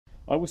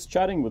I was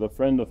chatting with a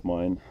friend of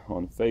mine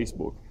on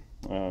Facebook.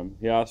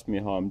 He asked me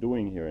how I'm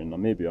doing here in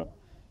Namibia,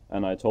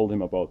 and I told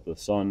him about the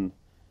sun,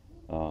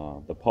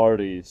 the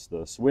parties,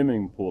 the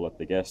swimming pool at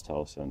the guest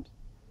house, and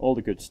all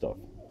the good stuff.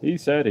 He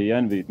said he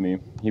envied me.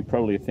 He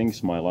probably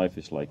thinks my life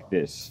is like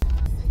this.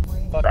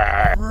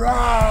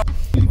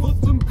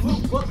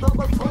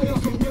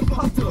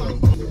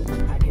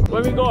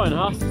 Where we going,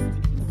 huh?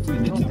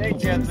 We'll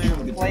take you to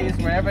the place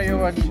wherever you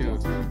want to.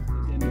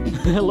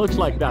 It looks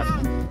like that.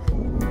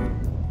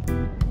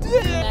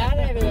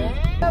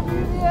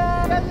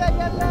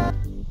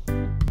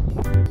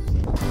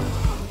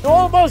 You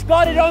almost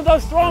got it on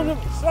those strong.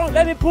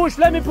 Let me push.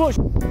 Ja!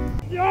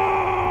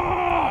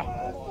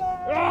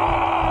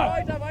 Ja!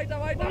 Weiter,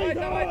 Weitermachen!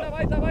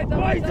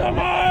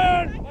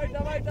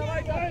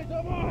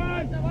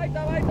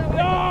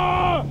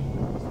 Ja!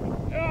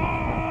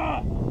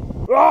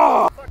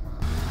 Ja!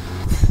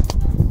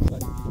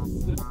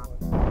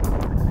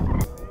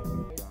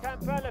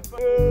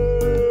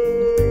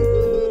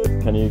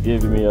 Can you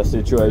give me a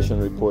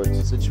situation report?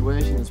 The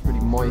situation is pretty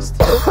moist.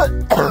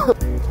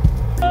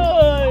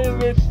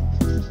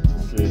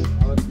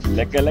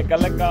 Lekker.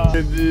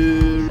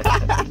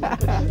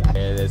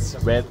 It's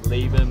Red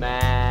Label,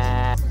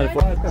 man.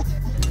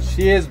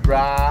 Cheers,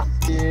 brah.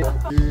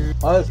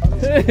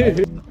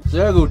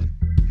 Sehr gut.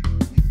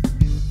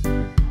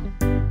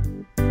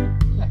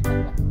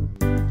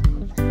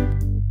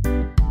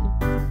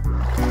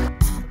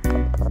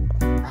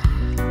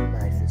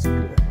 Life is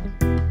good.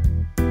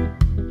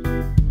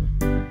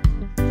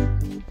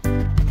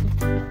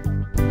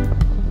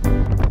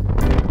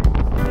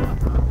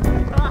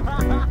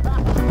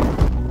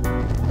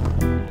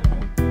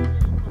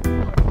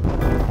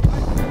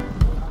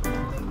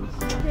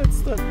 Get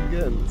stuck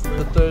again. It's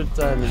the third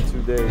time in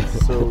 2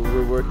 days, so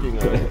we're working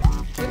on it.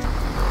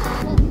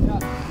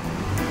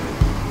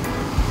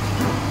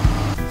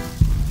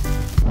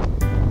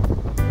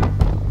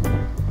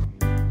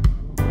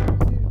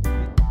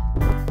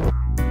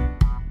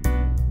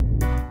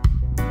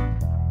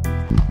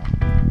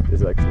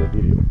 This is actually a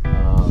video.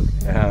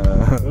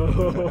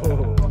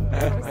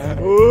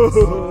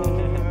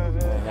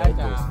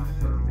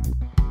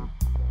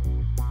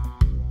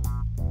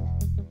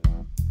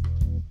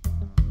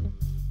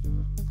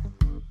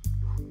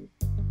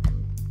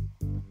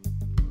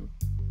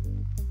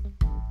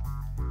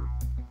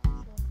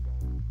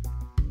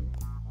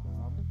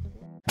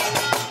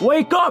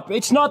 Wake up!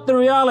 It's not the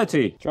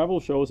reality. Travel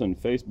shows and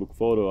Facebook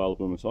photo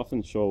albums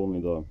often show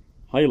only the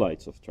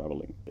highlights of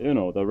traveling. You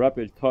know, the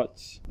rapid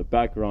cuts, the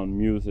background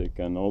music,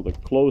 and all the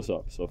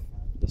close-ups of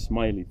the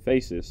smiley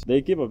faces. They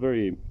give a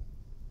very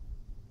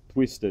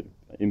twisted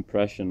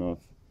impression of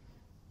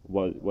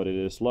what it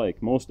is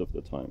like most of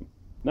the time.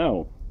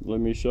 Now, let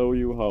me show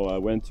you how I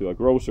went to a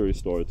grocery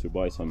store to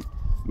buy some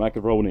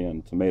macaroni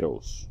and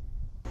tomatoes.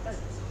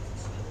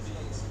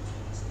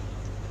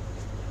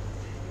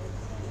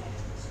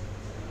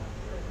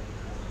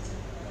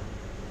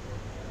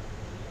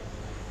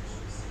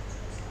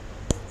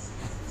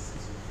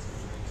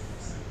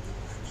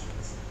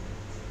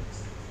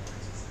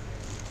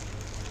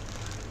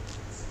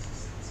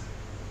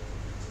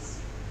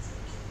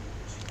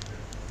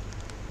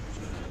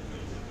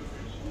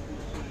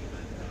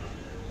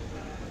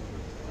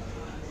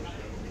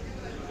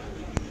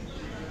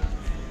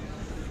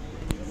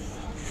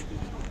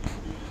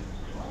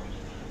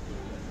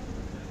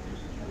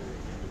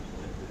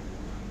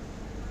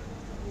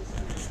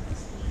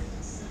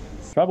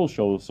 Travel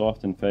shows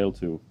often fail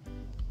to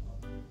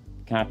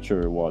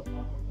capture what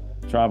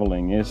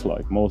traveling is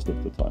like most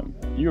of the time.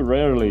 You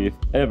rarely, if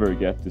ever,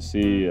 get to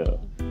see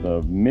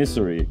the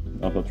misery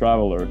of a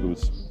traveler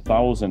who's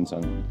thousands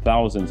and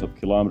thousands of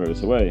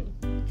kilometers away,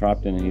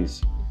 trapped in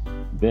his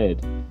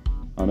bed,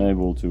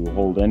 unable to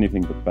hold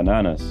anything but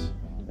bananas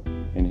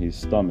in his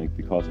stomach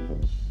because of a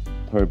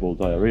terrible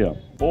diarrhea.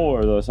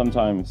 Or the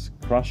sometimes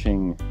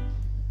crushing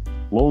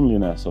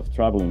loneliness of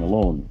traveling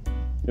alone.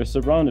 You're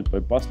surrounded by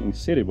a bustling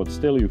city, but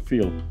still you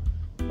feel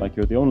like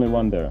you're the only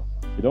one there.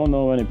 You don't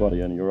know anybody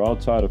and you're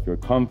outside of your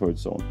comfort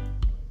zone.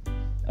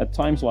 At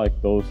times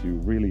like those, you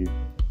really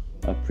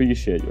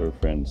appreciate your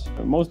friends.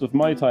 Most of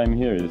my time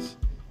here it's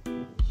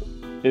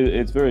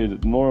very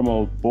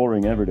normal,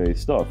 boring, everyday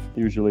stuff.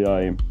 Usually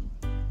I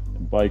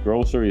buy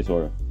groceries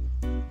or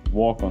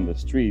walk on the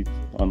street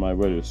on my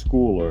way to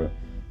school, or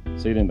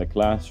sit in the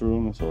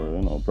classrooms, or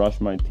brush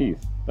my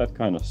teeth, that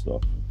kind of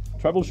stuff.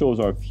 Travel shows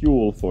are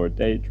fuel for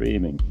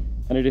daydreaming,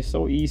 and it is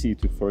so easy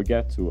to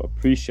forget to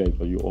appreciate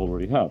what you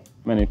already have.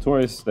 Many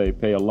tourists, they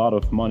pay a lot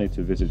of money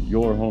to visit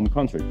your home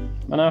country.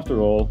 And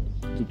after all,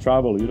 to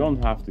travel you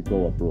don't have to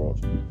go abroad.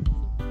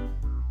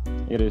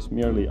 It is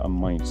merely a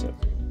mindset.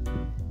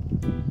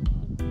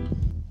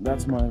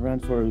 That's my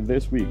rant for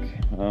this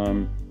week.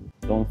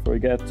 Don't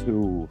forget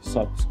to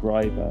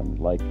subscribe and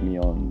like me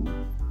on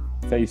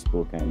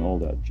Facebook and all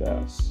that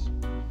jazz.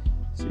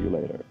 See you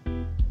later.